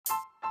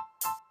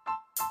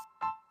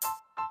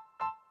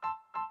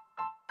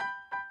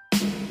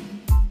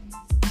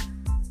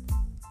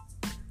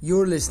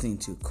You're listening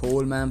to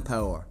Coleman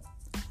Power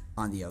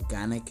on the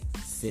Organic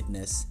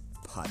Fitness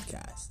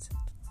Podcast.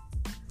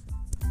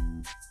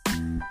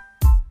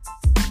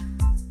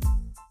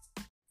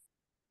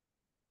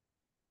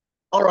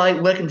 All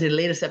right, welcome to the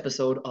latest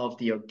episode of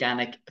the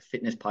Organic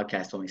Fitness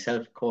Podcast with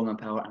myself, Coleman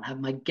Power, and I have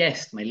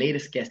my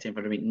latest guest in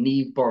front of me,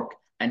 Niamh Burke,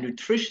 a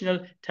nutritional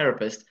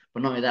therapist,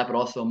 but not only that, but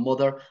also a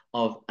mother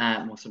of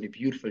most of a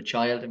beautiful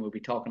child, and we'll be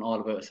talking all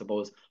about, I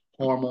suppose,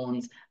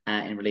 hormones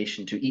in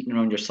relation to eating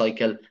around your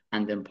cycle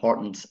and the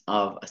importance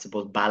of, I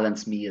suppose,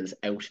 balanced meals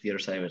out the other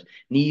side of it.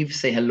 Niamh,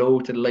 say hello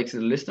to the likes of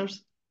the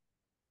listeners.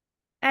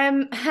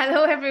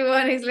 Hello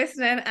everyone who's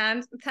listening,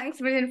 and thanks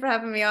a million for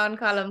having me on,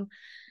 Colin.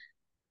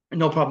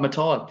 No problem at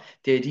all.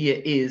 The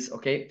idea is,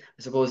 okay,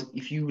 I suppose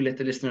if you let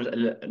the listeners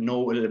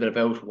know a little bit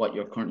about what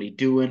you're currently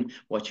doing,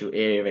 what your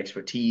area of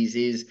expertise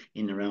is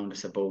in around, I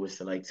suppose,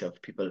 the likes of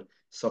people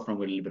suffering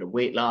with a little bit of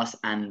weight loss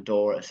and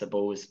or, I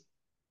suppose,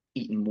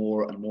 eating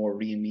more and more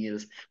real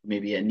meals,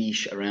 maybe a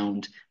niche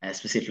around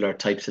specific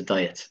types of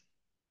diets.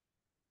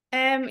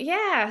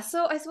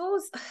 So I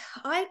suppose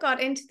I got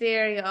into the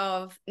area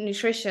of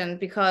nutrition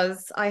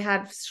because I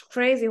had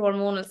crazy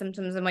hormonal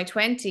symptoms in my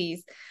 20s.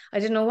 I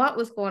didn't know what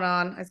was going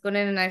on. I was going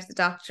in and out of the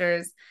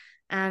doctors,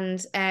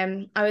 and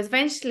I was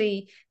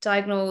eventually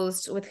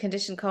diagnosed with a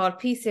condition called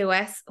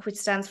PCOS, which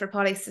stands for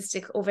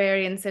polycystic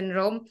ovarian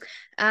syndrome.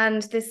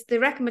 And they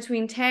reckon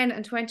between 10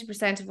 and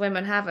 20% of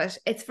women have it.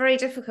 It's very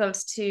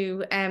difficult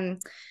to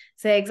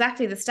say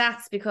exactly the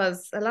stats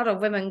because a lot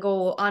of women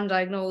go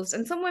undiagnosed,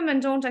 and some women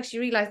don't actually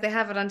realize they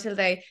have it until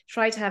they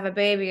try to have a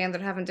baby and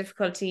they're having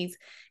difficulties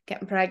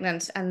getting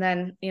pregnant, and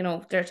then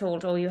they're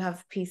told, oh, you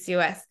have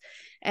PCOS.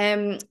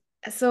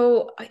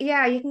 So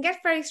yeah, you can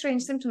get very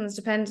strange symptoms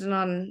depending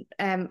on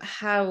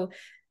how,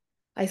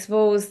 I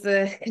suppose,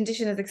 the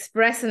condition is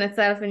expressing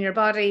itself in your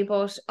body.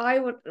 But I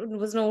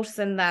was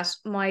noticing that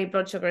my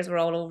blood sugars were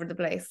all over the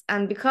place,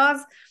 and because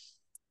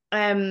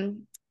I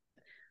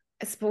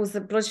suppose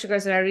the blood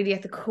sugars are really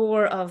at the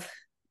core of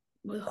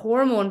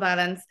hormone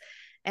balance.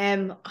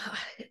 And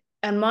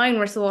mine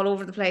were so all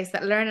over the place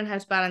that learning how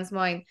to balance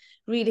mine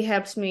really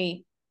helped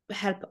me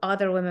help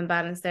other women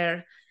balance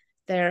their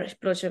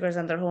blood sugars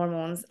and their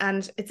hormones.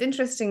 And it's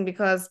interesting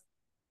because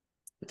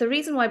the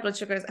reason why blood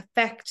sugars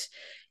affect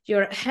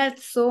your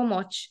health so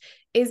much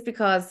is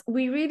because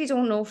we really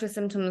don't notice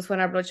symptoms when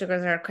our blood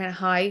sugars are kind of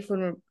high, when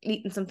we're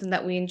eating something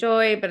that we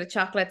enjoy, a bit of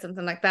chocolate,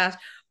 something like that.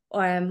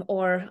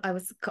 Or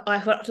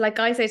like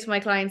I say to my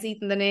clients,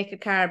 eating the naked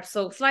carbs,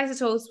 so slice of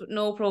toast with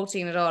no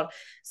protein at all.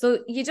 So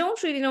you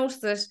don't really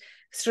notice it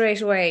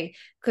straight away,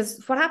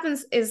 because what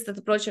happens is that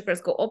the blood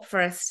sugars go up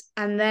first,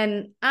 and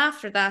then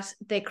after that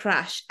they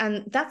crash,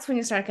 and that's when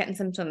you start getting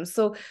symptoms.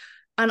 So,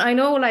 and I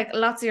know like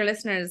lots of your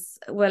listeners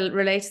will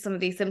relate to some of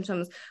these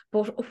symptoms,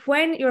 but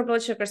when your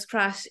blood sugars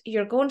crash,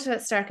 you're going to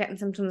start getting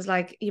symptoms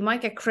like you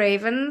might get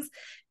cravings,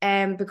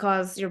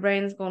 because your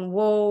brain's going,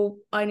 whoa,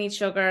 I need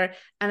sugar,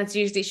 and it's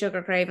usually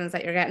sugar cravings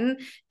that you're getting.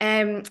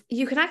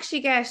 You can actually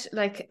get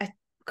like a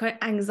kind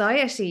of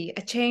anxiety,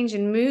 a change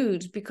in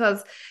mood,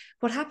 because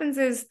what happens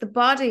is the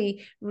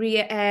body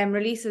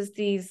releases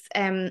these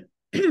I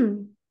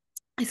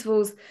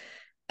suppose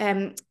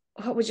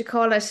what would you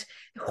call it,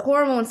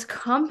 hormones to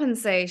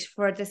compensate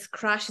for this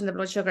crash in the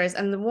blood sugars.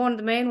 And the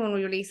main one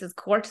we release is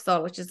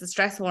cortisol, which is the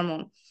stress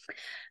hormone.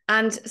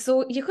 And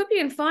so you could be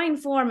in fine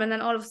form, and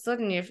then all of a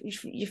sudden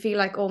you feel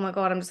like, oh my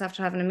God, I'm just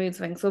after having a mood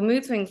swing. So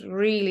mood swings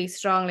really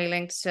strongly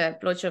linked to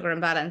blood sugar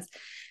imbalance.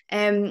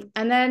 And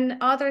then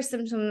other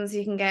symptoms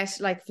you can get,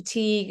 like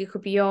fatigue, it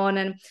could be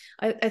yawning.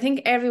 I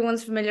think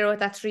everyone's familiar with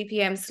that 3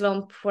 p.m.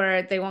 slump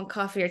where they want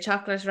coffee or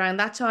chocolate around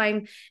that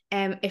time.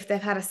 If they've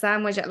had a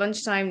sandwich at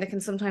lunchtime, they can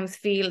sometimes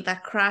feel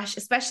that crash,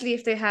 especially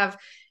if they have,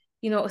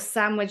 a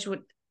sandwich with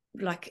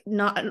like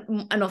not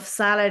enough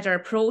salad or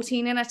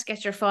protein in it to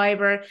get your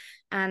fiber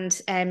and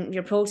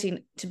your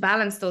protein to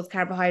balance those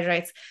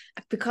carbohydrates,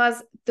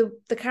 because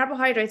the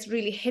carbohydrates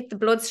really hit the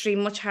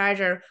bloodstream much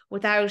harder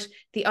without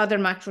the other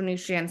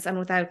macronutrients and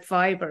without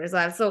fiber as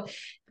well. So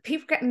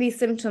people getting these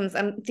symptoms.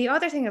 And the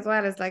other thing as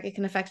well is like it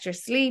can affect your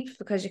sleep,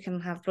 because you can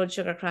have blood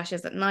sugar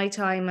crashes at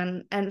nighttime,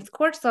 and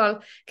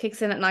cortisol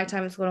kicks in at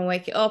nighttime. It's going to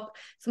wake you up.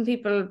 Some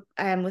people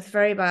with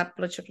very bad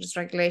blood sugar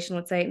dysregulation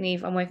would say,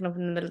 Niamh, I'm waking up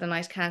in the middle of the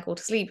night, can't go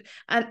to sleep.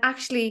 And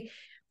actually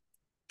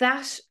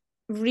that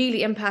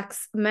really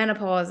impacts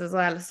menopause as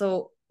well.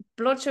 So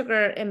blood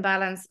sugar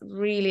imbalance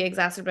really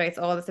exacerbates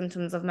all the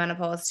symptoms of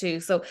menopause too.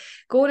 So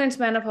going into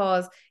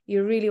menopause,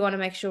 you really want to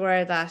make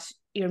sure that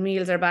your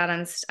meals are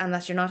balanced and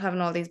that you're not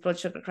having all these blood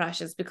sugar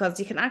crashes, because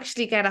you can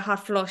actually get a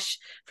hot flush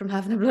from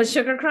having a blood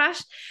sugar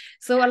crash.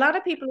 So a lot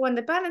of people, when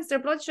they balance their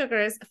blood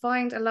sugars,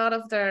 find a lot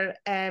of their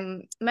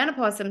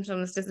menopause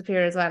symptoms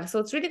disappear as well. So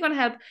it's really going to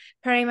help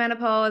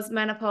perimenopause,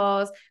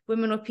 menopause,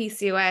 women with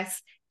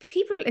PCOS,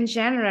 people in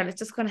general. It's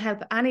just going to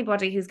help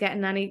anybody who's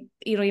getting any,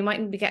 you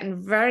mightn't be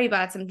getting very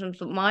bad symptoms,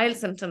 but mild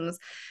symptoms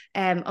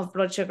of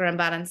blood sugar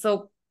imbalance.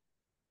 So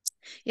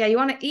yeah, you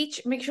want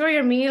to make sure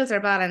your meals are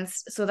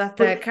balanced so that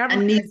the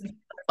carbohydrates.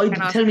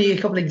 Tell me a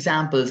couple of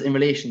examples in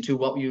relation to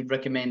what you'd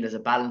recommend as a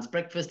balanced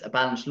breakfast, a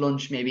balanced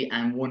lunch maybe,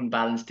 and one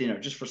balanced dinner,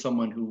 just for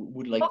someone who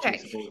would like to,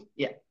 suppose.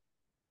 Yeah.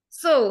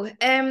 So,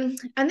 and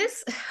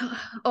this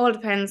all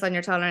depends on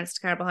your tolerance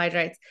to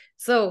carbohydrates.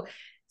 So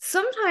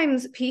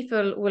sometimes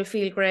people will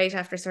feel great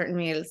after certain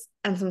meals,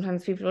 and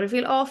sometimes people will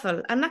feel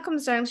awful. And that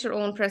comes down to your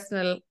own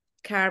personal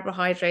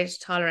carbohydrate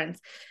tolerance.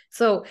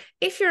 So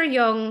if you're a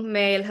young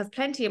male, have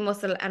plenty of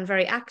muscle and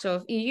very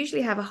active, you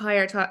usually have a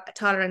higher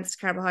tolerance to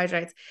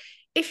carbohydrates.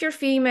 If you're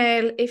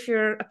female, if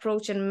you're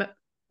approaching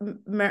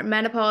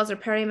menopause or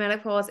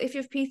perimenopause, if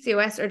you have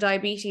PCOS or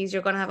diabetes,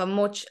 you're going to have a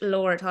much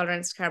lower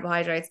tolerance to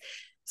carbohydrates.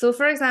 So,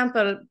 for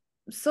example,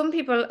 some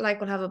people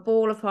will have a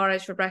bowl of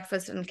porridge for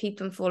breakfast and keep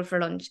them full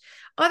for lunch.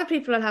 Other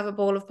people will have a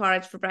bowl of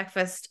porridge for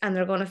breakfast and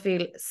they're going to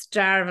feel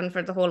starving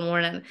for the whole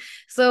morning.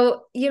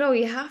 So,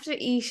 you have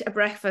to eat a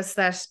breakfast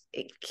that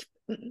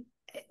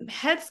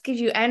helps give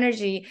you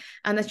energy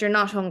and that you're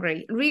not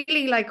hungry.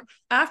 Really,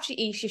 after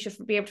you eat, you should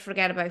be able to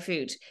forget about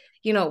food,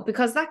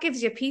 because that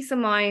gives you peace of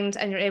mind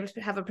and you're able to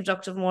have a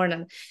productive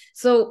morning.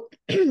 So,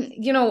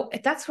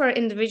 that's where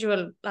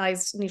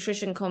individualized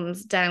nutrition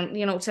comes down,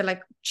 to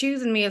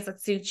choosing meals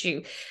that suit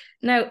you.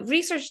 Now,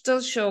 research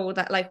does show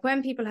that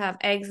when people have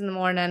eggs in the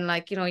morning,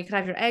 you could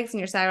have your eggs and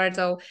your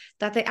sourdough,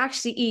 that they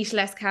actually eat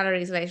less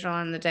calories later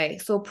on in the day.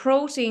 So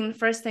protein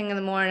first thing in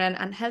the morning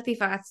and healthy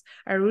fats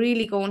are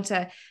really going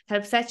to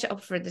help set you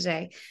up for the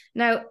day.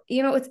 Now,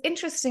 it's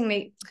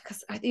interestingly,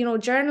 because,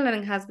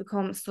 journaling has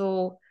become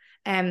so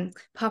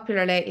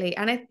popular lately.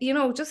 And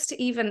just to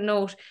even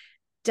note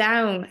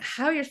down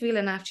how you're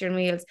feeling after your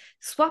meals,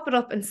 swap it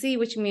up and see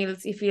which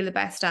meals you feel the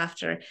best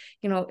after.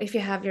 If you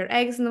have your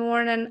eggs in the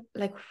morning,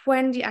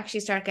 when do you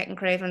actually start getting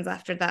cravings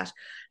after that?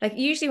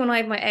 Usually when I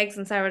have my eggs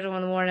and sourdough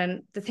in the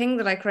morning, the thing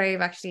that I crave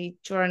actually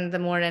during the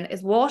morning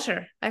is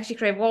water. I actually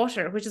crave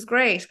water, which is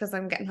great because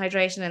I'm getting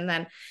hydration in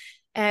then.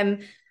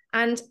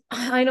 And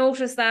I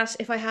noticed that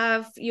if I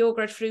have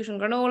yogurt, fruit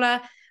and granola,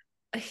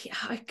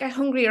 I get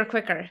hungrier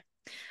quicker.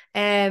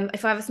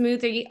 If I have a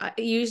smoothie,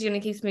 it usually only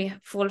keeps me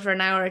full for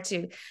an hour or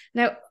two.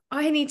 Now,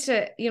 I need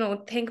to,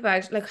 think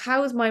about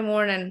how is my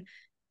morning,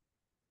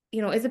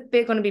 is it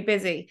going to be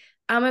busy?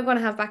 Am I going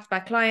to have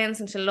back-to-back clients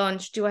until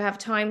lunch? Do I have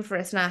time for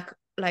a snack?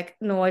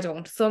 No, I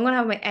don't. So I'm going to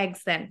have my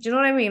eggs then. Do you know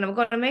what I mean? I'm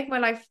going to make my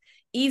life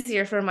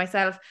easier for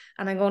myself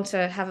and I'm going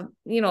to have,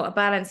 a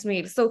balanced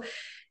meal. So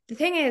the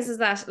thing is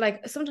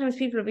that sometimes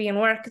people will be in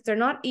work, they're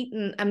not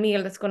eating a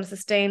meal that's going to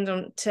sustain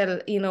them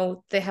till,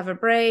 they have a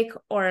break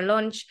or a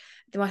lunch.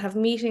 They might have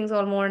meetings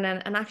all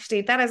morning, and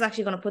actually that is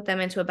actually going to put them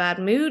into a bad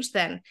mood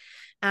then,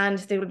 and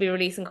they will be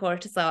releasing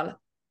cortisol.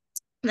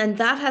 And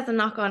that has a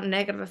knock-on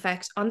negative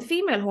effect on the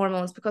female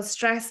hormones because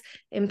stress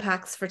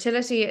impacts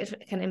fertility. It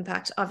can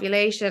impact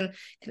ovulation,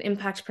 can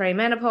impact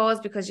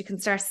perimenopause because you can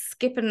start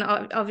skipping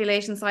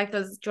ovulation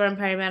cycles during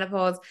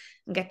perimenopause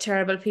and get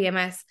terrible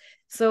PMS.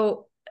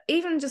 So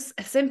even just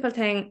a simple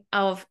thing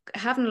of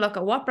having a look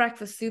at what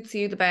breakfast suits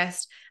you the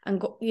best and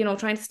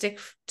trying to stick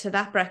to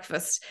that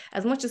breakfast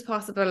as much as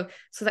possible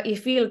so that you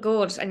feel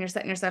good and you're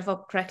setting yourself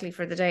up correctly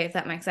for the day, if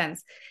that makes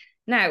sense.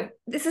 Now,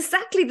 this is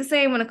exactly the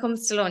same when it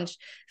comes to lunch.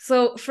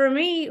 So for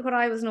me, what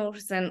I was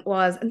noticing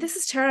was, and this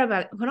is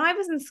terrible, when I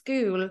was in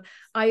school,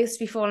 I used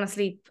to be falling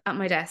asleep at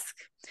my desk.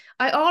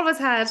 I always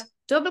had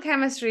double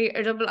chemistry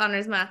or double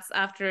honours maths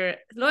after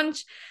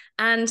lunch.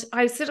 And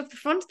I would sit up the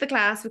front of the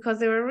class because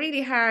they were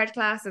really hard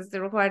classes. They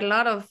required a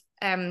lot of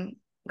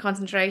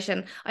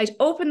concentration. I'd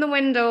open the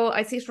window,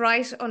 I'd sit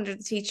right under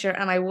the teacher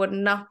and I would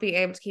not be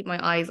able to keep my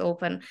eyes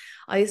open.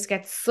 I used to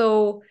get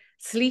so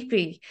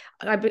sleepy.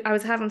 I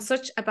was having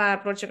such a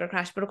bad blood sugar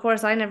crash, but of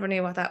course I never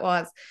knew what that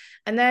was.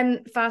 And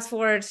then fast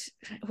forward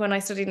when I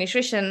studied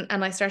nutrition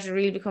and I started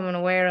really becoming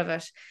aware of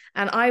it.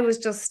 And I was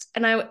just,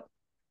 and I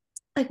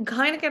can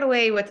kind of get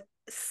away with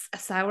a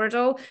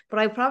sourdough, but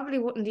I probably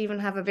wouldn't even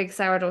have a big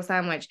sourdough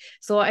sandwich.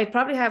 So I'd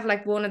probably have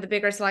one of the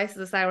bigger slices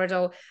of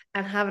sourdough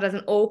and have it as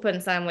an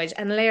open sandwich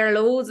and layer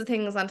loads of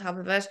things on top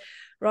of it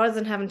rather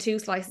than having two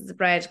slices of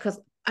bread. Because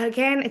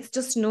again, it's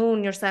just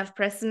knowing yourself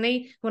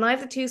personally. When I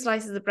have the two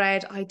slices of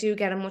bread, I do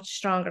get a much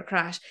stronger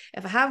crash.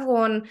 If I have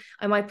one,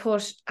 I might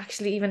put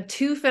actually even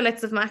 2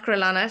 fillets of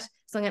mackerel on it.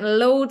 So I'm getting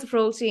loads of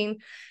protein,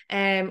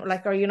 I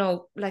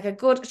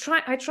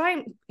try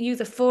and use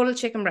a full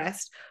chicken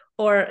breast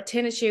or a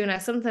tin of tuna,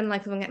 something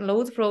if I'm getting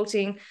loads of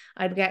protein,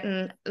 I'd be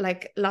getting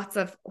lots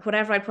of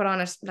whatever I put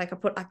on it, I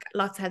put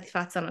lots of healthy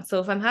fats on it.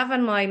 So if I'm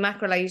having my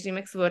mackerel, I usually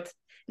mix it with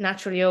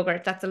natural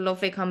yogurt. That's a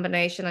lovely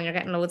combination and you're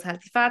getting loads of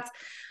healthy fats.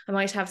 I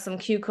might have some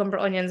cucumber,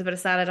 onions, a bit of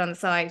salad on the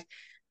side.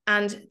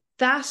 And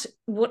that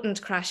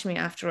wouldn't crash me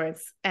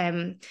afterwards.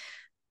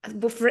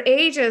 But for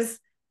ages,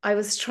 I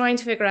was trying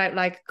to figure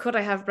out, could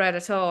I have bread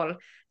at all?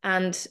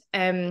 And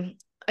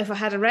if I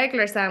had a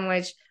regular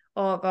sandwich,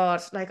 oh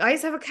God, I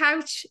used to have a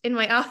couch in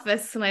my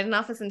office and I had an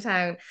office in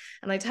town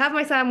and I'd have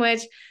my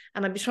sandwich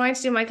and I'd be trying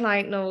to do my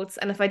client notes.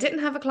 And if I didn't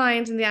have a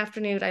client in the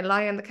afternoon, I'd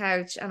lie on the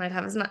couch and I'd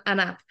have a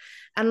nap.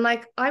 And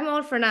I'm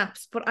all for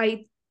naps, but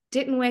I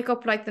didn't wake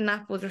up the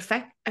nap was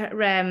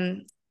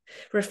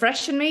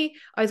refreshing me.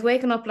 I was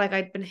waking up like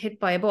I'd been hit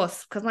by a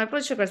bus because my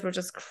blood sugars were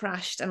just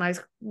crashed, and I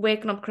was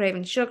waking up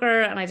craving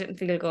sugar and I didn't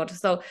feel good.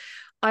 So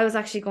I was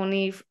actually going,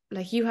 Niamh,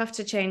 like, you have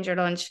to change your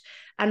lunch.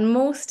 And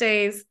most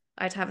days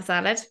I'd have a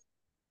salad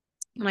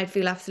and I'd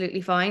feel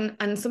absolutely fine.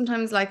 And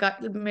sometimes, like,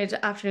 at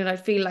mid-afternoon,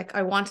 I'd feel like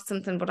I wanted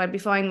something, but I'd be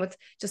fine with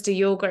just a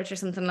yogurt or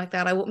something like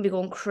that. I wouldn't be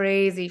going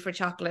crazy for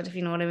chocolate, if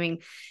you know what I mean.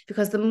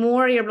 Because the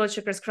more your blood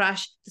sugars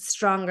crash, the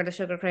stronger the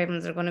sugar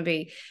cravings are going to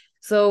be.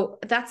 So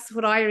that's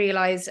what I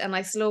realised. And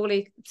I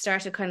slowly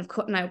started kind of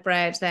cutting out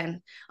bread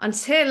then,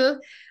 until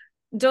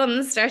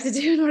Dunnes started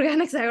doing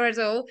organic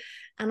sourdough.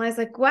 And I was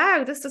like,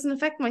 wow, this doesn't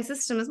affect my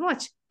system as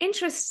much.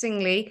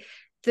 Interestingly,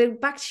 the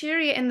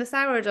bacteria in the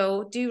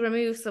sourdough do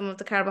remove some of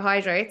the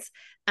carbohydrates,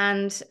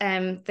 and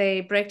they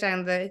break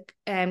down the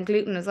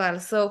gluten as well.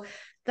 So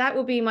that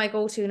would be my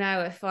go-to now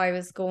if I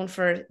was going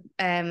for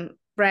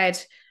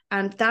bread.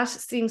 And that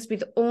seems to be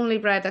the only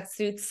bread that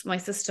suits my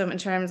system in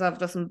terms of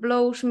doesn't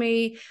bloat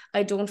me.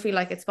 I don't feel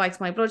like it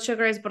spikes my blood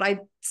sugars, but I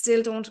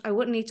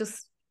wouldn't eat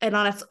just it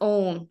on its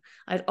own.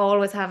 I'd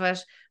always have it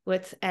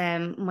with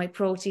my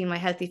protein, my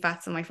healthy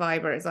fats, and my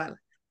fiber as well.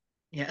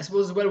 Yeah, I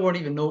suppose it's well worth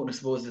even noting, I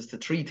suppose, there's the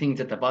three things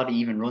that the body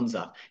even runs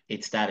off.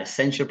 It's that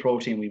essential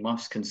protein, we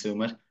must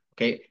consume it.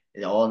 Okay.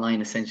 All 9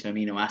 essential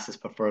amino acids,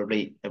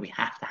 preferably, that we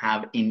have to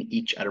have in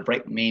each at our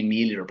main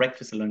meal, either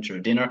breakfast, or lunch, or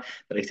dinner.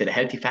 But like I said, the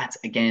healthy fats,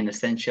 again,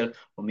 essential.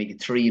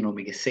 Omega-3 and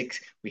omega-6,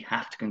 we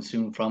have to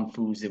consume from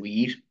foods that we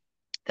eat,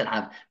 that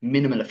have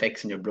minimal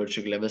effects on your blood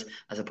sugar levels,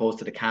 as opposed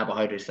to the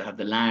carbohydrates that have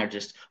the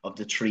largest of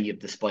the three of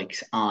the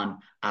spikes on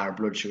our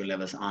blood sugar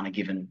levels on a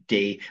given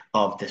day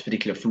of this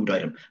particular food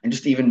item. And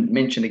just even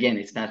mention again,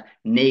 it's that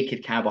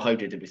naked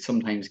carbohydrate that we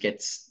sometimes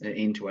gets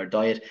into our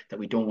diet that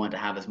we don't want to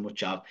have as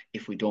much of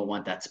if we don't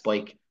want that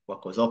spike.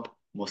 What goes up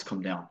must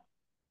come down.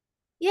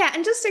 Yeah,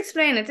 and just to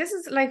explain it, this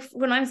is like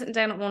when I'm sitting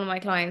down with one of my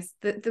clients,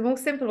 the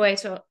most simple way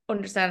to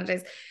understand it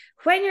is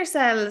when your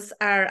cells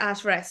are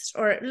at rest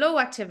or low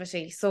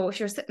activity. So if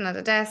you're sitting at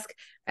a desk,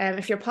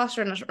 if you're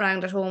pottering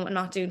around at home and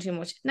not doing too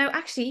much. Now,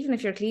 actually, even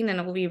if you're cleaning,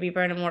 it will be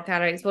burning more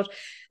calories. But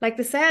like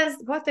the cells,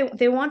 what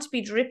they want to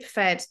be drip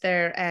fed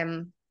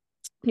their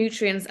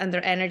nutrients and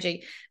their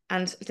energy.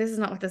 And this is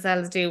not what the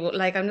cells do, but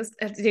like I'm just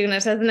doing it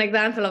as an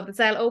example of the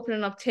cell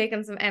opening up,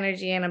 taking some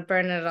energy in and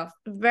burning it off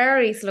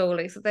very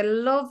slowly. So they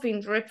love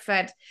being drip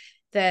fed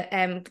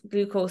the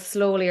glucose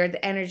slowly, or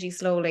the energy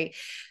slowly.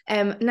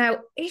 Now,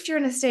 if you're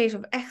in a state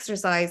of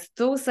exercise,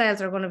 those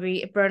cells are going to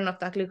be burning up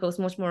that glucose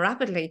much more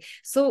rapidly.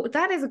 So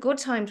that is a good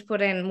time to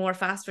put in more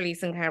fast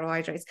releasing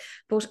carbohydrates.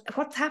 But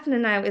what's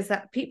happening now is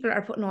that people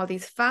are putting all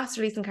these fast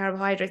releasing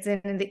carbohydrates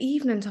in the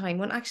evening time,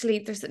 when actually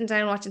they're sitting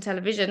down watching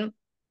television,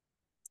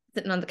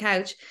 sitting on the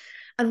couch.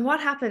 And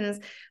what happens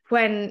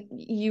when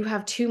you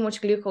have too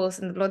much glucose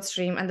in the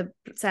bloodstream and the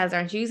cells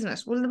aren't using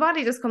it? Well, the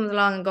body just comes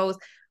along and goes,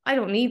 I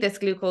don't need this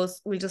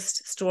glucose, we'll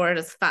just store it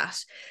as fat.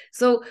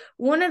 So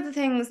one of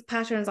the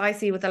patterns I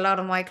see with a lot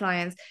of my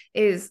clients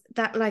is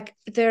that, like,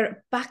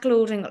 they're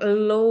backloading a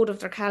load of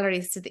their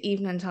calories to the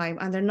evening time,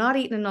 and they're not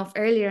eating enough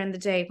earlier in the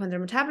day when their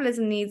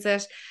metabolism needs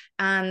it.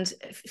 And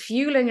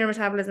fueling your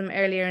metabolism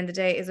earlier in the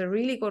day is a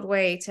really good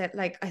way to,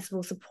 like, I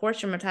suppose,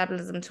 support your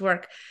metabolism to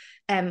work.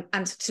 And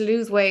to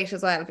lose weight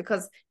as well,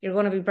 because you're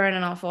going to be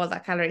burning off all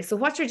that calories. So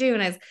what you're doing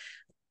is,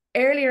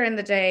 earlier in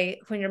the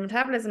day, when your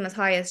metabolism is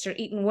highest, you're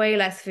eating way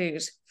less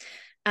food,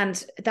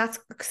 and that's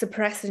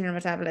suppressing your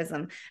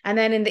metabolism. And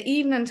then in the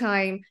evening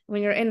time,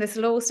 when you're in this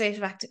low state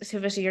of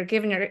activity, you're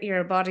giving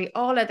your body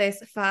all of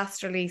this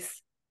fast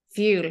release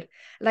fuel.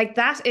 Like,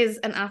 that is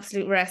an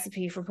absolute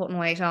recipe for putting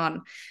weight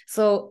on.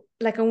 So,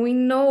 like, and we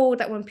know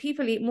that when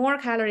people eat more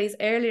calories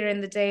earlier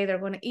in the day, they're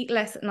going to eat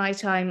less at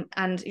nighttime,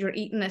 and you're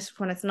eating it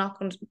when it's not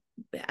going to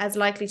as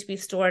likely to be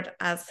stored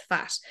as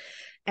fat.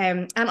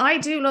 And I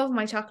do love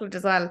my chocolate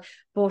as well,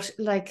 but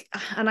like,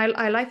 and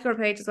I like your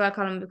page as well,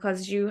 Colin,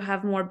 because you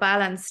have more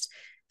balanced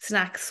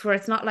snacks where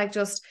it's not like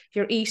just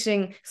you're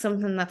eating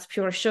something that's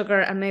pure sugar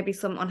and maybe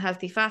some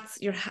unhealthy fats.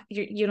 You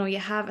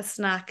have a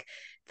snack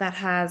that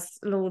has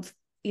loads,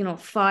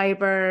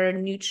 fiber,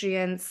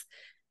 nutrients,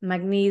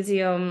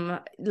 magnesium,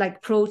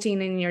 like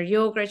protein in your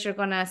yogurt. You're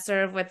gonna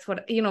serve with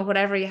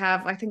whatever you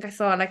have. I think I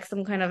saw like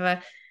some kind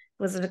of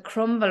was it a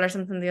crumble or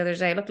something the other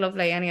day? It looked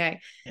lovely anyway.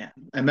 Yeah,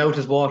 my mouth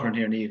is watering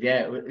here, Niamh.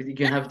 Yeah, you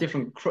can have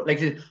different,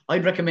 like,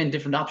 I'd recommend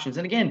different options.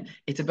 And again,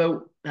 it's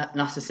about not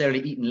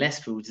necessarily eating less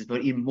foods, it's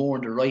about eating more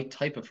and the right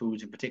type of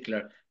foods in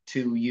particular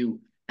to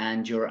you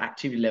and your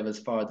activity levels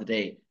for the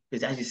day.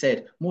 Because as you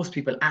said, most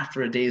people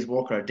after a day's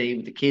work or a day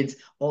with the kids,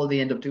 all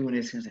they end up doing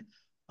is going to say,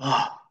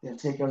 they'll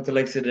take out the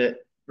likes of the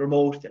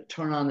remote, they'll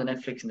turn on the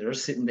Netflix, and they're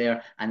just sitting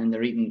there, and then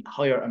they're eating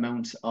higher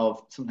amounts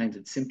of, sometimes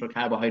it's simple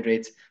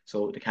carbohydrates.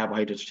 So the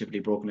carbohydrates are typically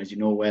broken, as you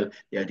know well,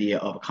 the idea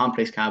of a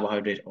complex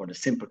carbohydrate or the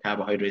simple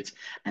carbohydrates.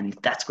 And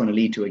that's going to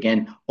lead to,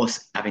 again,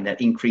 us having that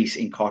increase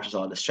in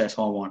cortisol, the stress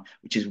hormone,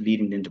 which is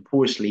leading into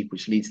poor sleep,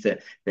 which leads to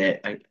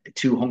the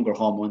two hunger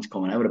hormones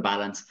coming out of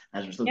balance.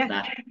 As a result of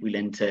that, we'll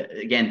end to,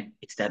 again,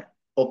 it's that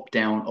up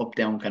down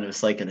kind of a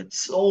cycle that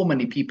so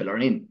many people are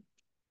in.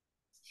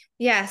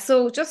 Yeah,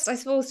 so just I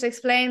suppose to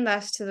explain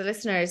that to the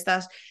listeners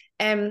that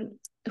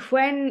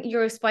when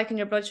you're spiking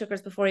your blood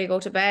sugars before you go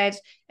to bed,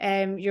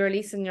 you're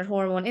releasing your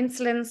hormone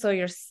insulin, so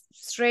you're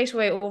straight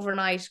away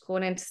overnight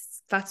going into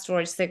fat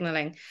storage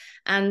signaling.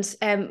 And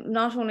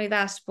not only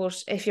that,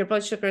 but if your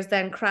blood sugars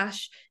then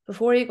crash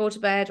before you go to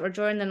bed or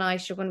during the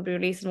night, you're going to be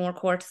releasing more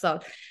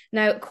cortisol.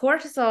 Now,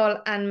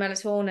 cortisol and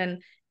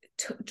melatonin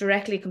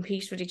directly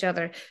compete with each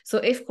other. So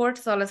if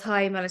cortisol is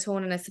high,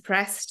 melatonin is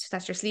suppressed.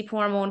 That's your sleep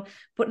hormone.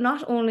 But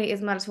not only is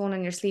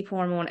melatonin your sleep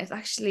hormone, it's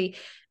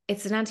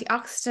an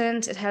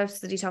antioxidant. It helps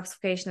the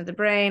detoxification of the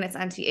brain. It's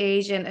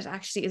anti-aging. It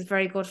actually is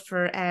very good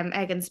for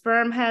egg and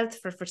sperm health,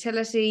 for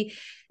fertility.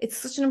 It's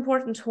such an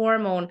important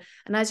hormone.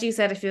 And as you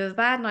said, if you have a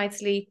bad night's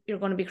sleep, you're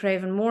going to be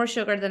craving more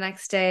sugar the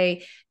next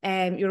day.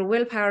 Your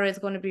willpower is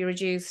going to be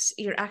reduced.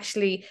 You're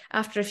actually,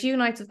 after a few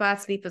nights of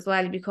bad sleep as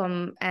well, you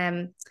become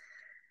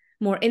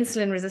more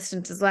insulin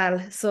resistant as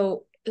well.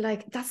 So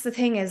like that's the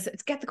thing, is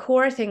it's get the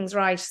core things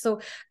right. So,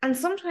 and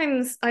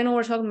sometimes I know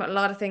we're talking about a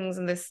lot of things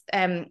in this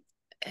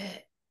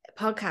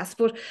podcast,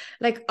 but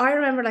like I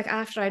remember like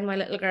after I had my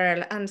little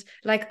girl, and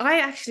like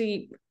I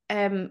actually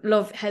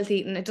love healthy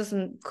eating. It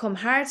doesn't come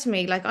hard to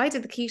me. Like I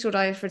did the keto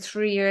diet for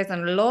 3 years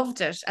and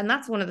loved it, and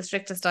that's one of the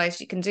strictest diets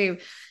you can do.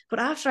 But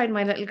after I had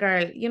my little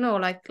girl, you know,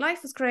 like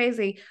life was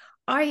crazy.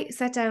 I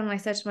sat down and I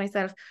said to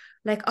myself,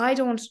 like I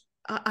don't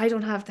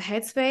have the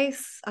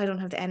headspace, I don't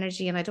have the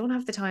energy, and I don't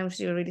have the time to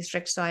do a really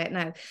strict diet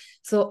now.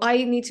 So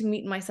I need to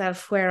meet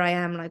myself where I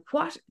am. Like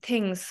what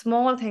things,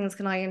 small things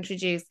can I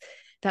introduce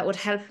that would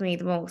help me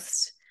the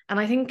most? And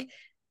I think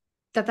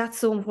that that's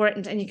so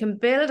important, and you can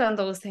build on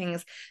those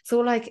things. So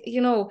like,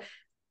 you know,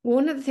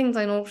 one of the things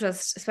I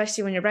noticed,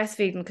 especially when you're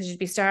breastfeeding, because you'd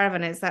be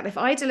starving, is that if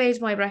I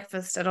delayed my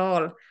breakfast at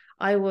all,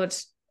 I would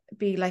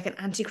be like an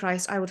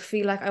antichrist. I would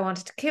feel like I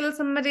wanted to kill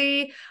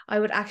somebody. I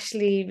would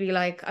actually be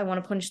like, I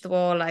want to punch the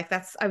wall. Like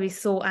I'd be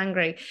so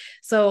angry.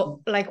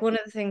 So like one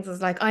of the things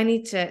is like, I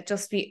need to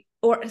just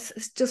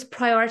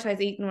prioritize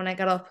eating when I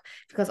get up,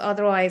 because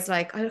otherwise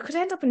like I could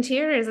end up in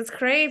tears. It's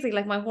crazy.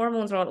 Like my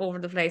hormones are all over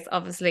the place,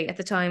 obviously at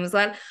the time as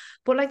well.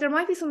 But like there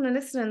might be someone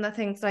listening that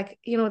thinks like,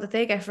 you know, that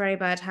they get very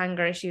bad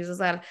hunger issues as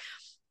well.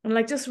 And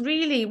like just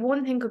really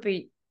one thing could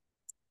be,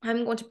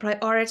 I'm going to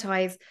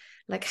prioritize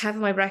like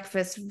having my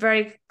breakfast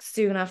very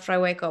soon after I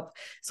wake up.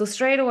 So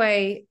straight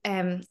away,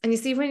 and you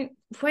see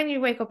when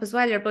you wake up as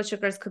well, your blood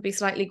sugars could be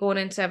slightly going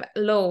into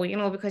low, you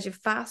know, because you've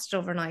fasted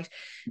overnight.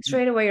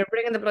 Straight away, you're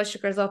bringing the blood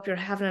sugars up, you're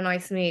having a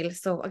nice meal.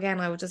 So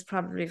again, I would just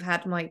probably have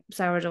had my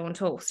sourdough and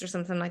toast or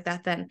something like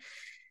that then.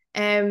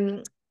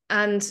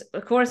 And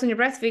of course, when you're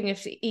breastfeeding, you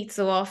have to eat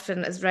so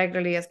often, as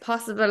regularly as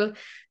possible.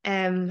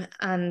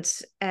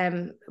 But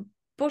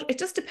it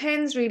just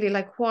depends really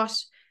like what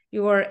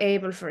you're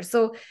able for.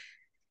 So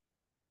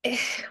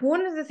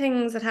one of the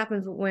things that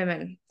happens with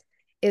women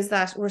is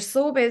that we're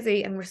so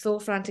busy and we're so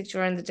frantic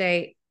during the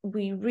day,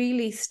 we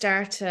really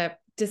start to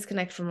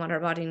disconnect from what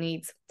our body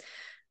needs.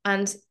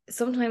 And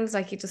sometimes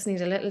like you just need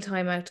a little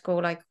time out to go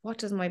like, what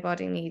does my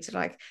body need?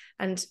 Like,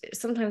 and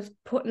sometimes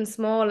putting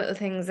small little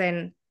things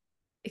in,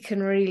 it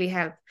can really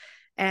help.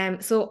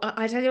 So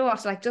I tell you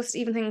what, like just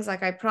even things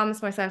like I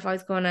promised myself I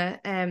was going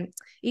to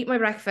eat my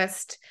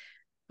breakfast.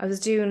 I was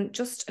doing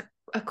just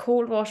a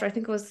cold water, I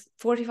think it was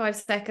 45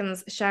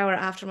 seconds shower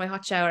after my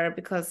hot shower,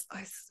 because I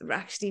was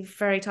actually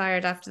very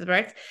tired after the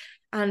birth.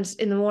 And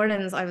in the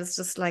mornings, I was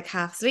just like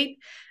half asleep.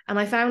 And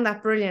I found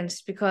that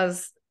brilliant,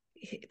 because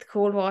the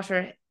cold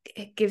water,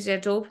 it gives you a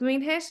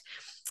dopamine hit.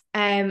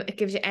 It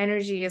gives you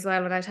energy as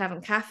well without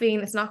having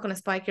caffeine. It's not going to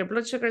spike your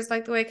blood sugars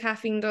like the way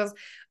caffeine does.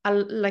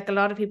 Like a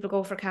lot of people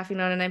go for caffeine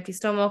on an empty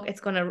stomach. It's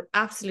going to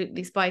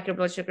absolutely spike your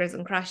blood sugars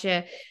and crash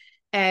you.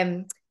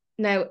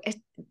 Now,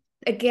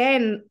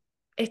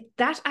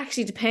 that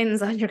actually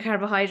depends on your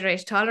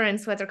carbohydrate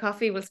tolerance, whether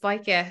coffee will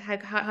spike you, how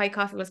high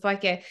coffee will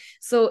spike you.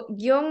 So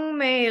young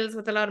males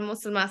with a lot of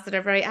muscle mass that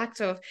are very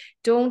active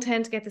don't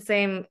tend to get the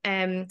same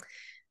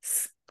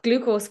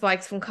glucose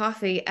spikes from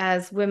coffee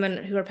as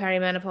women who are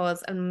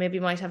perimenopause and maybe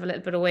might have a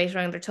little bit of weight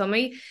around their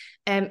tummy.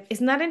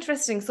 Isn't that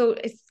interesting? So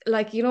it's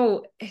like, you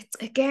know, it's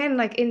again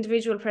like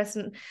individual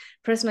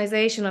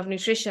personalization of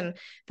nutrition,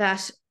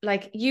 that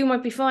like you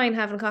might be fine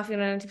having coffee on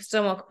an empty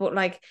stomach, but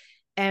like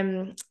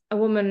a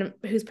woman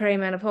who's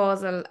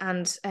perimenopausal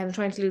and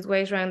trying to lose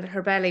weight around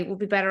her belly will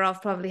be better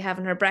off probably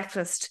having her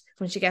breakfast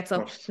when she gets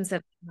up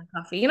instead of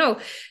coffee, you know.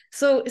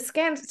 So it's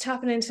again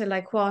tapping into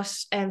like what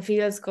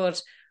feels good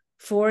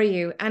for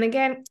you. And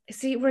again,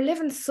 see, we're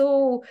living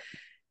so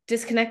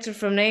disconnected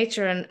from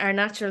nature and our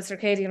natural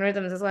circadian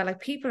rhythms as well. Like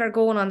people are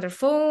going on their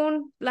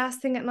phone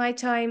last thing at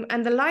nighttime,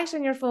 and the light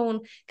on your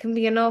phone can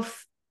be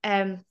enough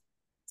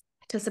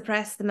to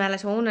suppress the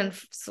melatonin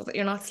so that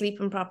you're not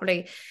sleeping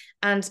properly.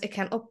 And it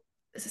can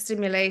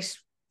stimulate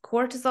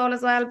cortisol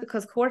as well,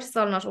 because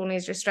cortisol not only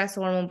is your stress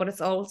hormone, but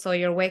it's also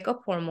your wake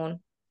up hormone.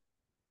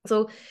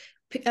 So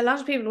a lot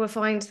of people will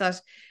find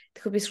that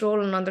they could be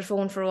scrolling on their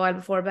phone for a while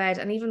before bed,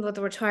 and even though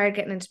they were tired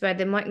getting into bed,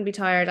 they mightn't be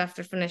tired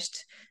after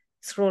finished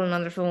scrolling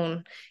on their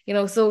phone, you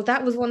know. So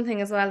that was one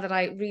thing as well that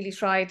I really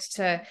tried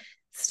to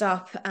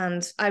stop.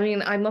 And I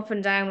mean, I'm up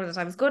and down with it.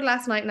 I was good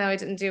last night, now I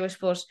didn't do it,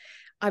 but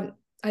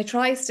I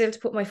try still to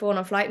put my phone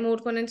on flight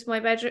mode going into my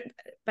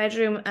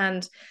bedroom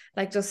and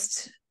like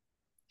just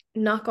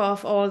knock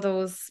off all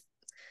those,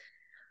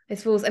 I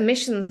suppose,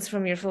 emissions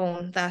from your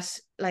phone that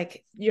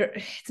like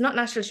it's not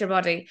natural to your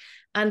body.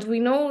 And we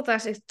know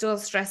that it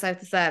does stress out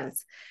the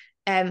cells.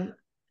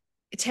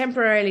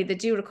 Temporarily they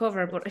do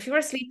recover, but if you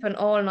were sleeping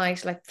all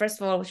night, like first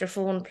of all with your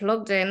phone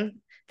plugged in,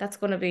 that's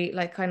going to be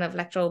like kind of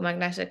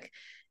electromagnetic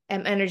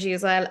energy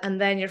as well. And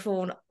then your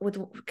phone with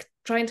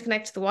trying to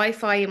connect to the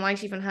Wi-Fi, you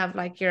might even have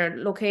like your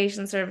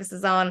location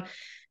services on.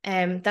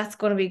 That's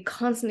going to be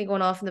constantly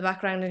going off in the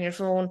background in your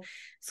phone.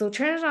 So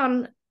turn it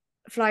on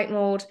flight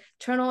mode,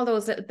 turn all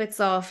those little bits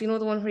off. You know,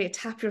 the one where you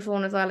tap your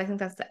phone as well. I think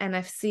that's the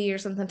NFC or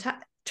something.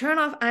 Turn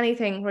off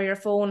anything where your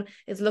phone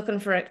is looking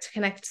for it to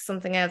connect to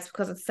something else,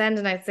 because it's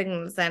sending out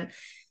signals then.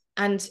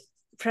 And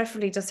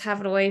preferably just have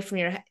it away from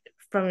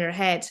your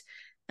head.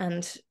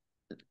 And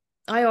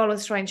I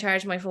always try and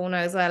charge my phone now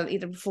as well,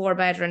 either before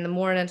bed or in the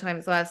morning time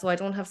as well, so I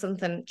don't have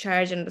something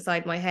charging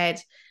beside my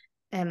head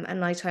at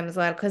night time as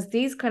well, because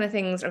these kind of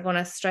things are going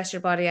to stress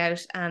your body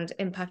out and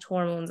impact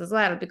hormones as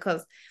well,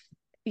 because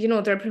you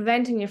know they're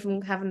preventing you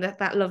from having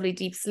that lovely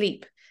deep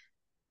sleep.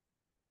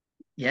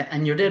 Yeah,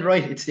 and you're dead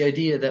right. It's the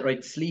idea that,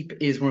 right, sleep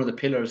is one of the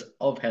pillars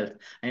of health.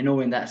 I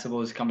know in that, I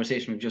suppose,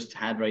 conversation we've just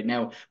had right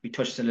now, we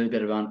touched a little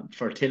bit about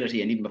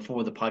fertility, and even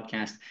before the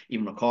podcast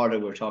even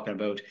recorded, we were talking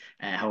about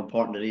how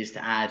important it is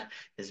to add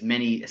as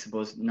many, I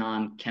suppose,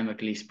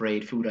 non-chemically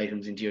sprayed food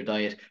items into your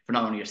diet for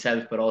not only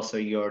yourself, but also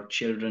your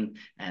children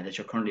that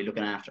you're currently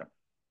looking after.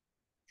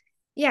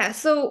 Yeah,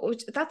 so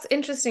that's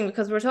interesting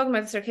because we're talking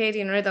about the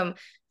circadian rhythm,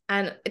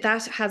 and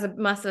that has a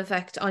massive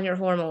effect on your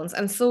hormones,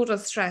 and so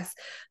does stress.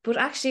 But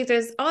actually,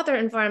 there's other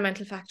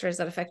environmental factors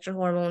that affect your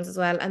hormones as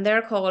well, and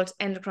they're called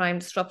endocrine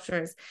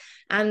disruptors.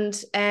 And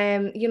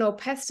you know,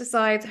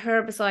 pesticides,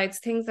 herbicides,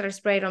 things that are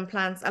sprayed on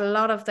plants, a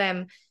lot of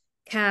them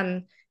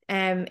can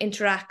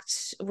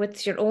interact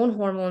with your own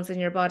hormones in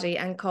your body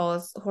and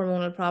cause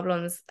hormonal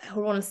problems,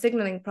 hormonal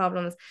signaling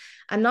problems.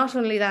 And not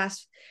only that,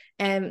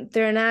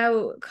 they're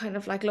now kind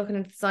of like looking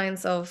into the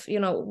science of,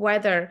 you know,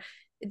 whether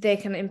they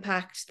can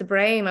impact the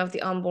brain of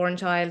the unborn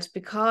child,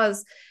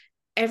 because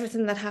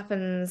everything that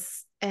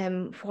happens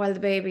while the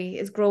baby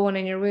is growing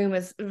in your womb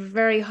is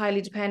very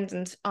highly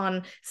dependent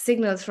on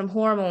signals from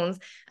hormones.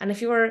 And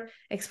if you're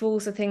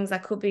exposed to things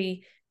that could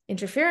be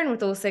interfering with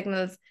those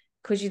signals,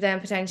 could you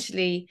then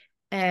potentially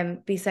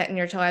be setting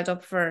your child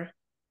up for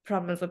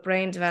problems with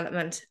brain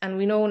development? And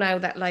we know now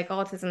that like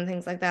autism and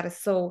things like that is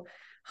so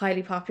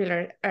highly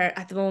popular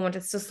at the moment.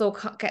 It's just so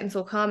getting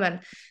so common.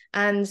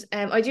 And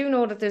I do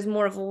know that there's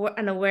more of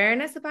an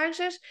awareness about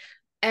it.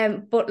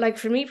 But like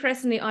for me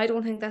personally, I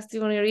don't think that's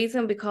the only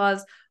reason,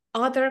 because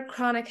other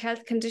chronic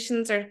health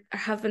conditions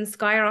have been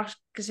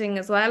skyrocketing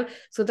as well.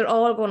 So they're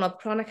all going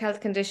up, chronic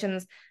health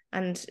conditions,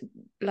 and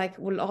like,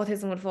 well,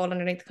 autism would fall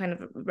underneath the kind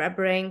of a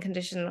brain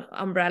condition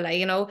umbrella,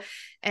 you know.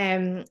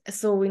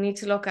 So we need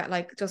to look at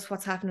like just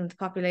what's happening with the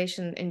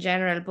population in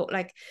general. But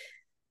like,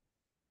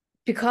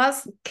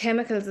 because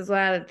chemicals as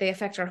well, they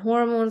affect our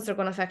hormones, they're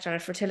going to affect our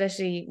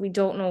fertility. We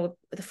don't know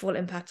the full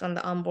impact on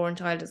the unborn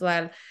child as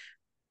well.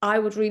 I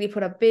would really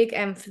put a big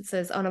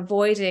emphasis on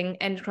avoiding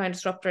endocrine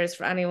disruptors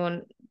for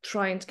anyone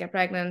trying to get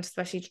pregnant,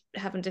 especially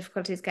having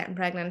difficulties getting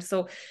pregnant.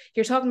 So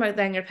you're talking about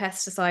then your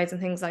pesticides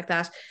and things like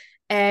that.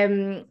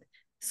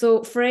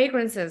 So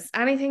fragrances,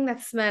 anything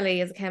that's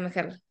smelly is a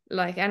chemical,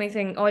 like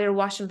anything, all your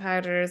washing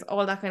powders,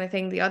 all that kind of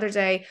thing. The other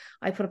day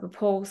I put up a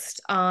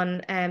post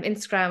on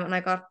Instagram and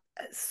I got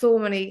so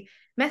many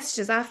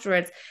messages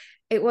afterwards.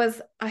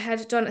 I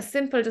had done a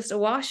simple, just a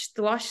wash.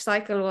 The wash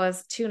cycle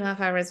was 2.5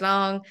 hours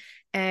long.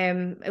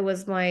 It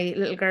was my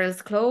little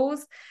girl's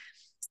clothes.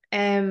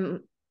 They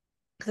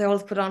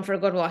always put on for a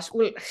good wash.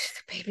 Well, the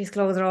baby's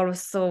clothes are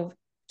always so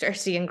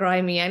dirty and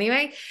grimy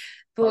anyway.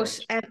 But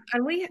and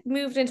we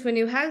moved into a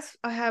new house.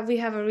 We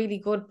have a really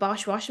good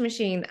Bosch washing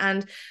machine,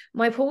 and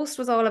my post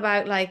was all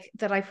about like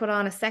that I put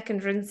on a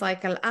second rinse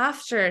cycle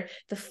after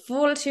the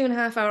full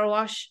 2.5 hour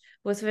wash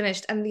was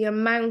finished, and the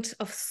amount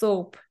of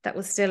soap that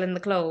was still in the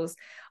clothes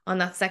on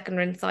that second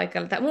rinse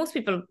cycle that most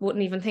people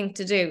wouldn't even think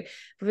to do.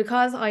 But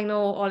because I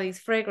know all these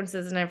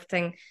fragrances and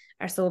everything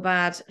are so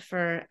bad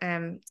for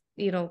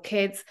you know,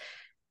 kids,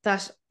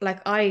 that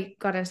like I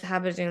got into the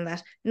habit of doing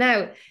that.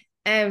 Now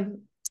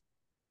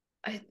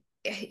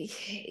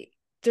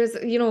there's,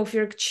 you know, if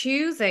you're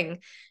choosing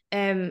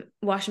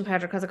washing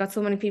powder, because I got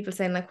so many people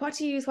saying like, what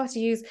do you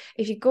use,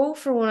 if you go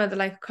for one of the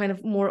like kind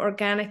of more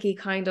organic-y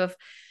kind of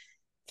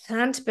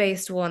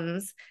plant-based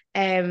ones,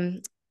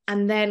 and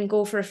then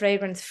go for a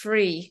fragrance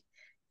free,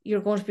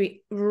 you're going to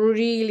be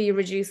really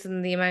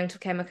reducing the amount of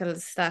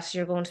chemicals that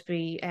you're going to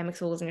be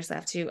exposing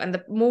yourself to. And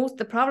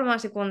the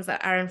problematic ones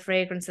that are in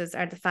fragrances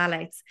are the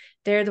phthalates.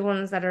 They're the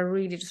ones that are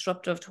really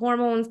disruptive to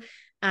hormones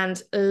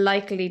and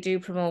likely do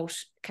promote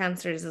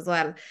cancers as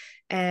well.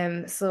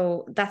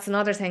 So that's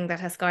another thing that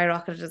has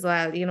skyrocketed as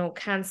well. You know,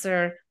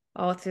 cancer,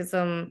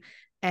 autism,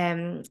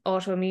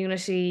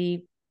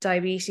 autoimmunity,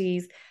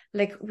 diabetes,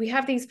 like we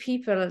have these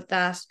people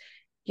that,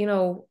 you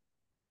know,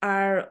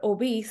 are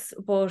obese,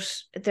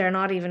 but they're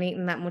not even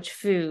eating that much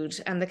food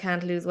and they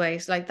can't lose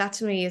weight. Like that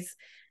to me is,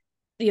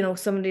 you know,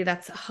 somebody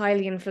that's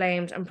highly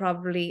inflamed and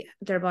probably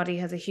their body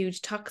has a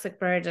huge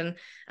toxic burden.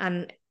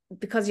 And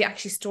because you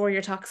actually store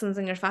your toxins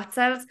in your fat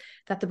cells,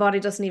 that the body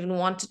doesn't even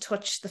want to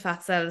touch the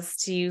fat cells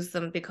to use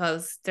them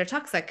because they're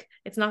toxic.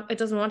 It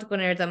doesn't want to go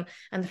near them,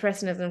 and the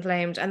person is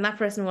inflamed, and that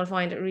person will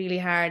find it really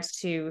hard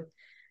to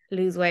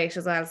lose weight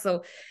as well.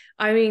 So,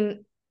 I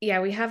mean,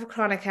 yeah, we have a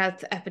chronic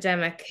health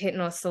epidemic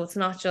hitting us. So it's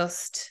not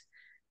just,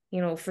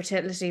 you know,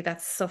 fertility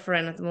that's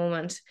suffering at the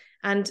moment.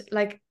 And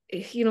like,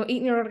 you know,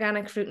 eating your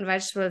organic fruit and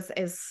vegetables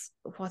is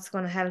what's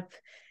going to help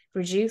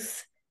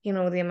reduce, you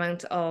know, the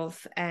amount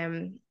of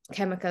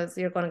chemicals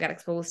you're going to get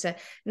exposed to.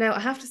 Now, I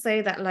have to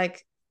say that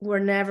like we're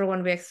never going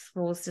to be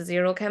exposed to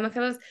zero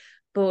chemicals,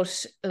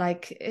 but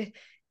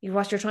like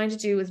what you're trying to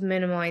do is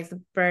minimize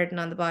the burden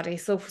on the body.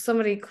 So if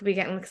somebody could be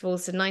getting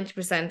exposed to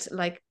 90%,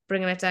 like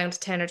bringing it down to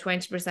 10 or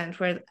 20%,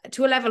 where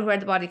to a level where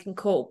the body can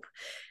cope.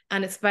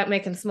 And it's about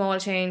making small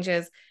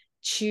changes,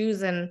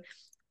 choosing,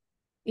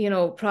 you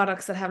know,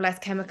 products that have less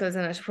chemicals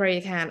in it where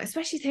you can,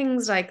 especially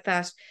things like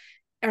that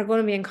are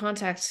going to be in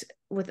contact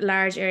with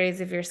large areas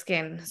of your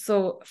skin.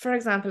 So for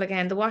example,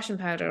 again, the washing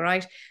powder,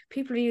 right?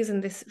 People are using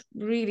this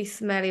really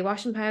smelly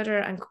washing powder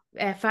and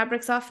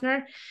fabric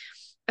softener,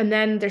 and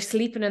then they're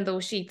sleeping in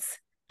those sheets.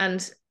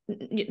 And,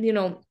 you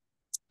know,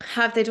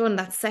 have they done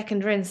that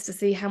second rinse to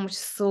see how much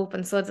soap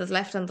and suds is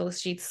left on those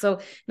sheets? So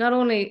not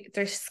only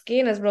their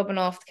skin is rubbing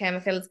off the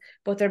chemicals,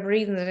 but they're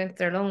breathing it into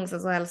their lungs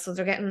as well. So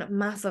they're getting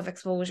massive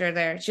exposure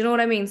there. Do you know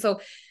what I mean? So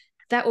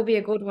that would be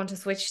a good one to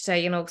switch to,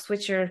 you know,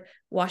 switch your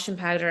washing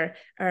powder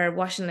or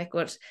washing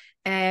liquid.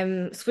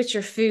 Switch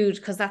your food,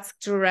 because that's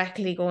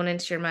directly going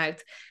into your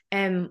mouth.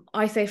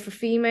 I say for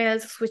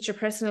females, switch your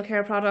personal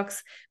care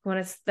products when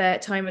it's the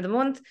time of the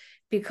month,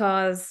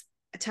 because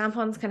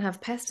tampons can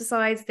have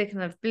pesticides, they can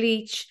have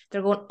bleach,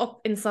 they're going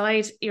up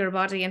inside your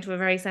body into a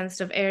very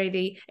sensitive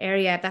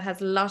area that has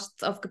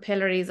lots of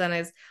capillaries and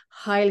is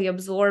highly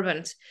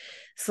absorbent.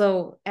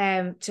 So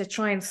to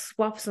try and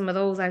swap some of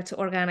those out to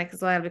organic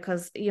as well,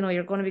 because, you know,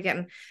 you're going to be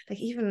getting, like,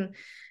 even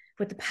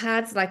with the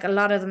pads, like a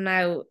lot of them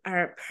now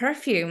are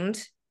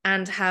perfumed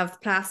and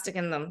have plastic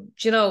in them,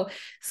 you know.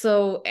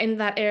 So in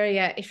that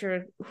area, if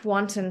you're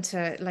wanting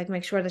to like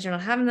make sure that you're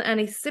not having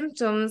any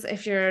symptoms,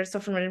 if you're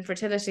suffering with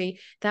infertility,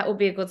 that would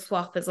be a good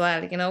swap as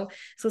well, you know.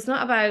 So it's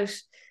not about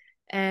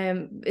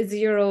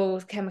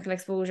zero chemical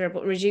exposure,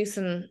 but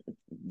reducing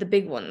the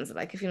big ones,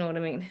 like, if you know what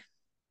I mean.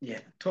 Yeah,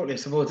 totally. I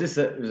suppose this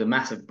was a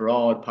massive,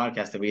 broad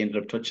podcast that we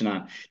ended up touching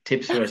on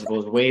tips for, I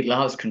suppose, weight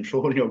loss,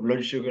 controlling your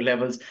blood sugar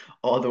levels,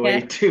 all the way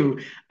to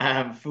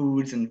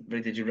foods and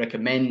that you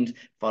recommend,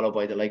 followed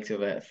by the likes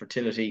of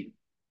fertility,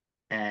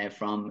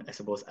 from, I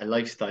suppose, a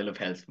lifestyle of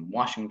health, from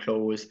washing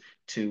clothes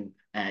to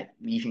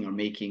eating or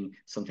making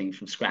something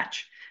from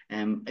scratch.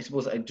 I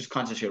suppose I just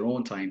conscious your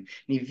own time.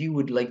 And if you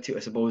would like to,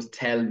 I suppose,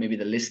 tell maybe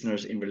the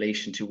listeners in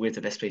relation to where's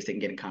the best place they can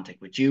get in contact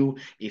with you,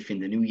 if in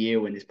the new year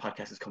when this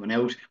podcast is coming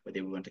out, where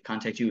they want to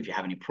contact you, if you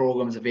have any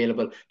programs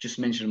available, just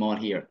mention them all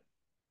here.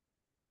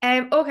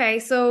 Okay,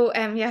 so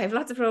yeah, I have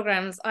lots of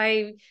programs.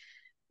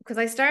 Because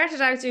I started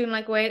out doing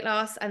like weight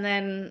loss, and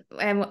then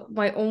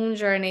my own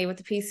journey with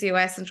the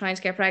PCOS and trying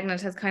to get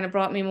pregnant has kind of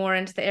brought me more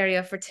into the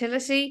area of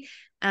fertility.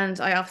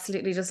 And I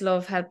absolutely just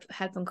love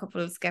helping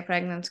couples get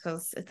pregnant,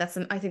 because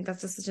I think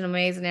that's just such an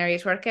amazing area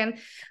to work in.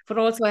 But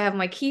also I have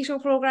my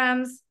keto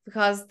programs,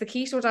 because the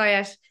keto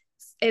diet,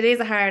 it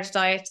is a hard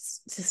diet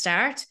to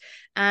start,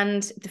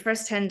 and the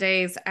first 10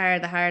 days are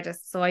the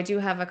hardest. So I do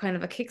have a kind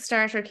of a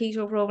Kickstarter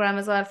keto program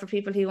as well for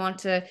people who want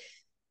to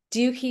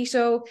do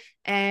keto.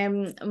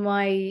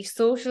 My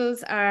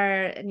socials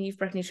are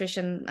Niamh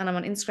Nutrition, and I'm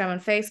on Instagram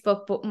and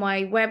Facebook, but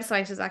my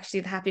website is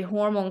actually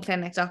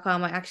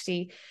thehappyhormoneclinic.com. I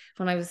actually,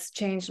 when I was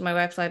changing my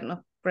website and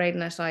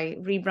upgrading it, I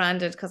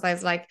rebranded, because I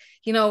was like,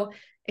 you know,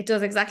 it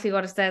does exactly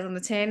what it says on the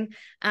tin.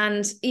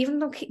 And even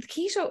though the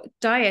keto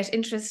diet,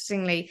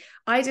 interestingly,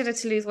 I did it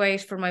to lose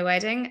weight for my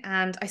wedding,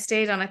 and I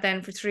stayed on it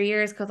then for 3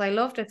 years because I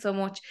loved it so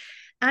much.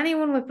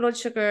 Anyone with blood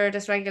sugar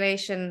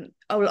dysregulation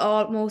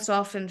will most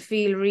often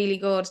feel really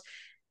good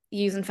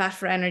using fat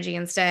for energy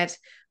instead.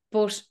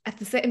 But at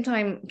the same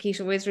time,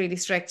 keto is really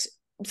strict.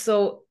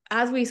 So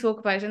as we spoke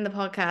about in the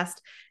podcast,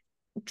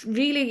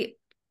 really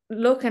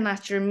looking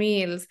at your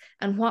meals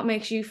and what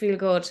makes you feel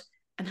good,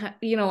 and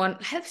you know,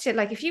 and helps you.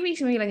 Like if you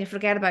eat a meal and you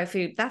forget about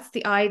food, that's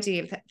the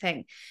ideal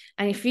thing,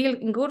 and you feel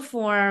in good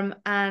form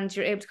and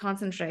you're able to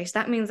concentrate.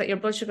 That means that your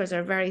blood sugars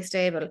are very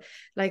stable.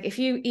 Like if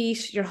you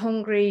eat, you're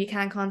hungry, you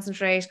can't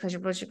concentrate because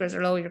your blood sugars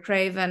are low, you're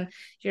craving,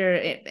 you're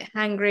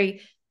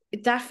hangry,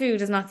 that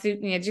food is not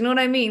suiting you. Do you know what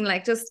I mean?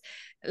 Like just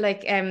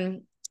like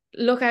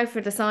look out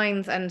for the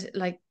signs, and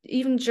like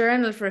even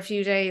journal for a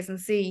few days and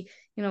see,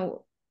 you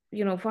know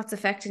what's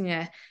affecting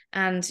you,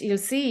 and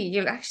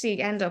you'll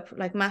actually end up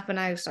like mapping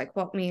out like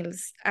what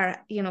meals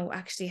are,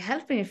 actually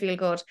helping you feel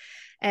good.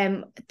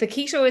 The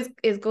keto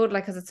is good,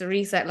 like, because it's a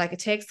reset, like it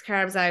takes the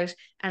carbs out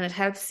and it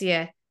helps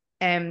you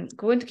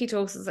go into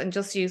ketosis and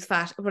just use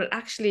fat, but it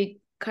actually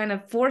kind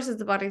of forces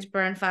the body to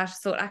burn fat.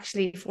 So it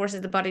actually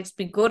forces the body to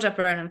be good at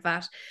burning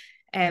fat.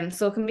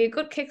 So it can be a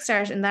good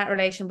kickstart in that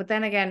relation. But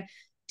then again,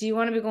 do you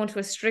want to be going to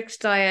a strict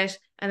diet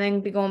and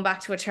then be going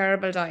back to a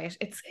terrible diet?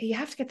 You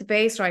have to get the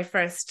base right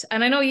first.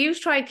 And I know you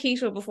tried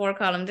keto before,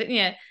 Colin, didn't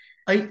you?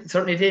 I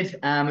certainly did.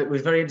 It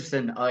was very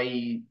interesting.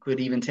 I could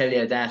even tell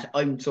you that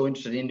I'm so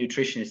interested in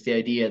nutrition. It's the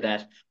idea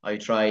that I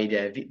tried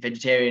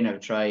vegetarian,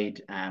 I've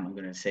tried, I'm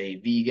going to say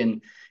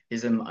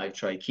veganism, I've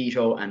tried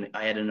keto, and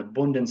I had an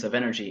abundance of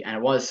energy. And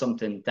it was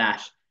something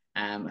that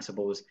I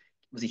suppose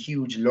was a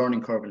huge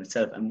learning curve in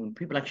itself. And when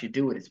people actually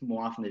do it, it's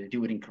more often that they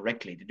do it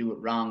incorrectly, they do it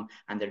wrong,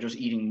 and they're just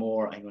eating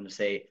more, I'm going to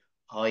say,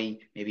 high,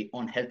 maybe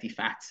unhealthy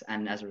fats.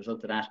 And as a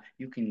result of that,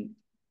 you can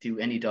do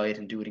any diet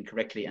and do it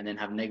incorrectly and then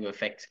have negative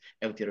effects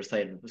out the other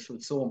side of it. So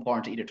it's so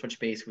important to either touch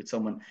base with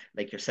someone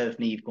like yourself,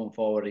 Niamh, going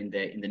forward in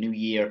the new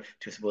year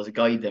to, I suppose,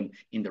 guide them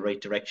in the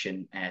right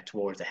direction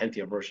towards a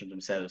healthier version of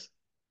themselves.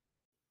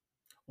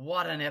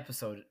 What an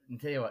episode. And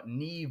tell you what,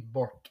 Niamh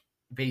Burke,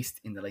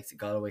 based in the likes of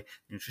Galway,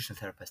 the nutritional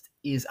therapist,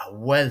 is a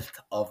wealth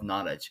of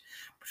knowledge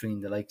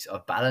between the likes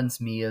of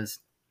balanced meals,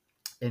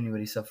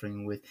 anybody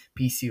suffering with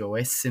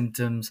PCOS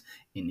symptoms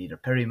in either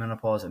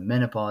perimenopause or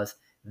menopause.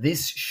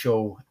 This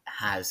show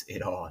has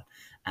it all.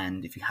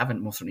 And if you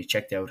haven't most certainly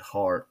checked out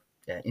her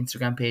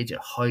Instagram page, I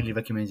highly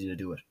recommend you to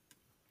do it.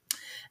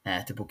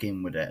 To book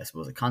in with, I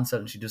suppose, a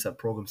consult. And she does have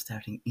programs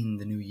starting in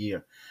the new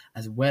year.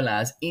 As well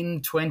as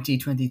in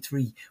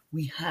 2023,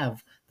 we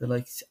have the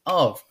likes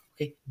of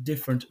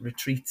different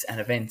retreats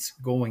and events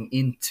going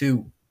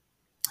into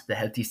the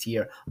healthiest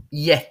year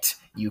yet,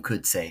 you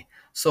could say.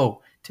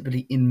 So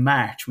typically in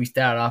March, we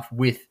start off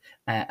with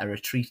a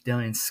retreat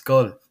down in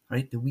Skull,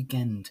 right? The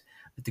weekend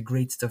with the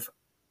great stuff.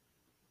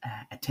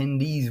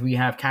 Attendees, we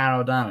have Cara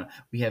O'Donnell,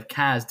 we have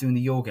Kaz doing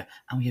the yoga,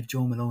 and we have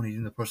Joe Maloney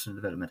doing the personal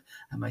development,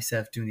 and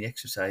myself doing the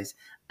exercise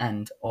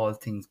and all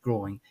things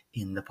growing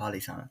in the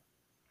polytunnel.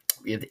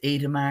 We have the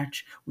 8th of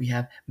March, we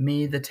have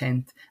May the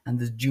 10th, and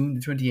the June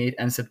the 28th,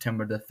 and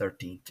September the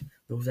 13th.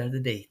 Those are the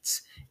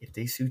dates. If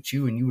they suit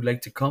you and you would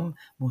like to come,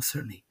 most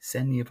certainly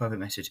send me a private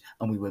message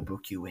and we will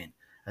book you in.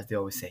 As they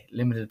always say,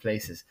 limited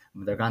places.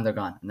 When they're gone, they're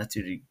gone. And that's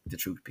really the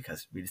truth,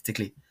 because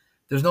realistically,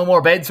 there's no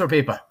more beds for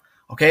people.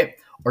 Okay?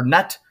 Or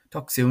not.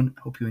 Talk soon.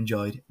 I hope you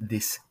enjoyed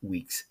this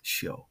week's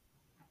show.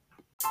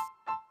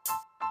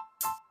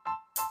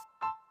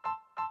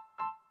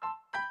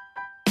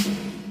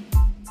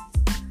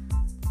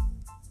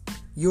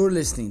 You're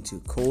listening to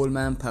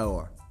Coleman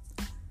Power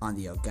on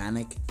the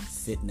Organic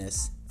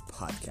Fitness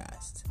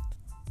Podcast.